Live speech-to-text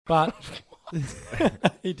But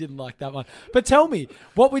he didn't like that one. But tell me,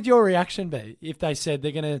 what would your reaction be if they said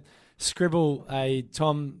they're going to scribble a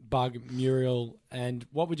Tom Bug mural, and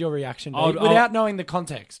what would your reaction be without knowing the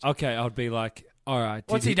context? Okay, I'd be like, all right.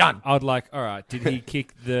 What's he done? I'd like, all right, did he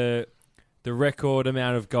kick the record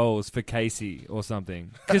amount of goals for Casey or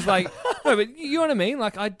something? Because, like, no, but you know what I mean?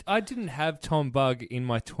 Like, I didn't have Tom Bug in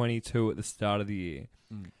my 22 at the start of the year.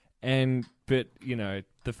 But, you know,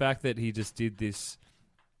 the fact that he just did this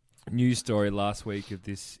news story last week of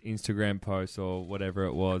this Instagram post or whatever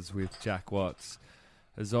it was with Jack Watts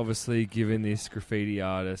has obviously given this graffiti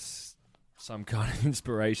artist some kind of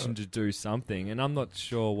inspiration to do something. And I'm not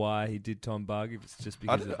sure why he did Tom Bug, if it's just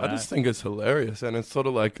because of that. I just think it's hilarious, and it's sort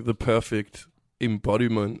of like the perfect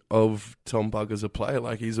embodiment of Tom Bug as a player.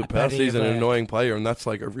 Like, he's a pest, he's an annoying player, and that's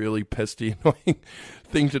like a really pesty, annoying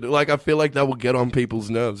thing to do. Like, I feel like that will get on people's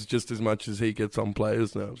nerves just as much as he gets on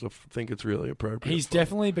players' nerves. I think it's really appropriate. He's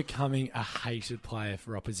definitely becoming a hated player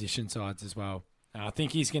for opposition sides as well. I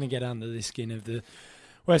think he's going to get under the skin of the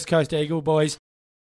West Coast Eagle boys.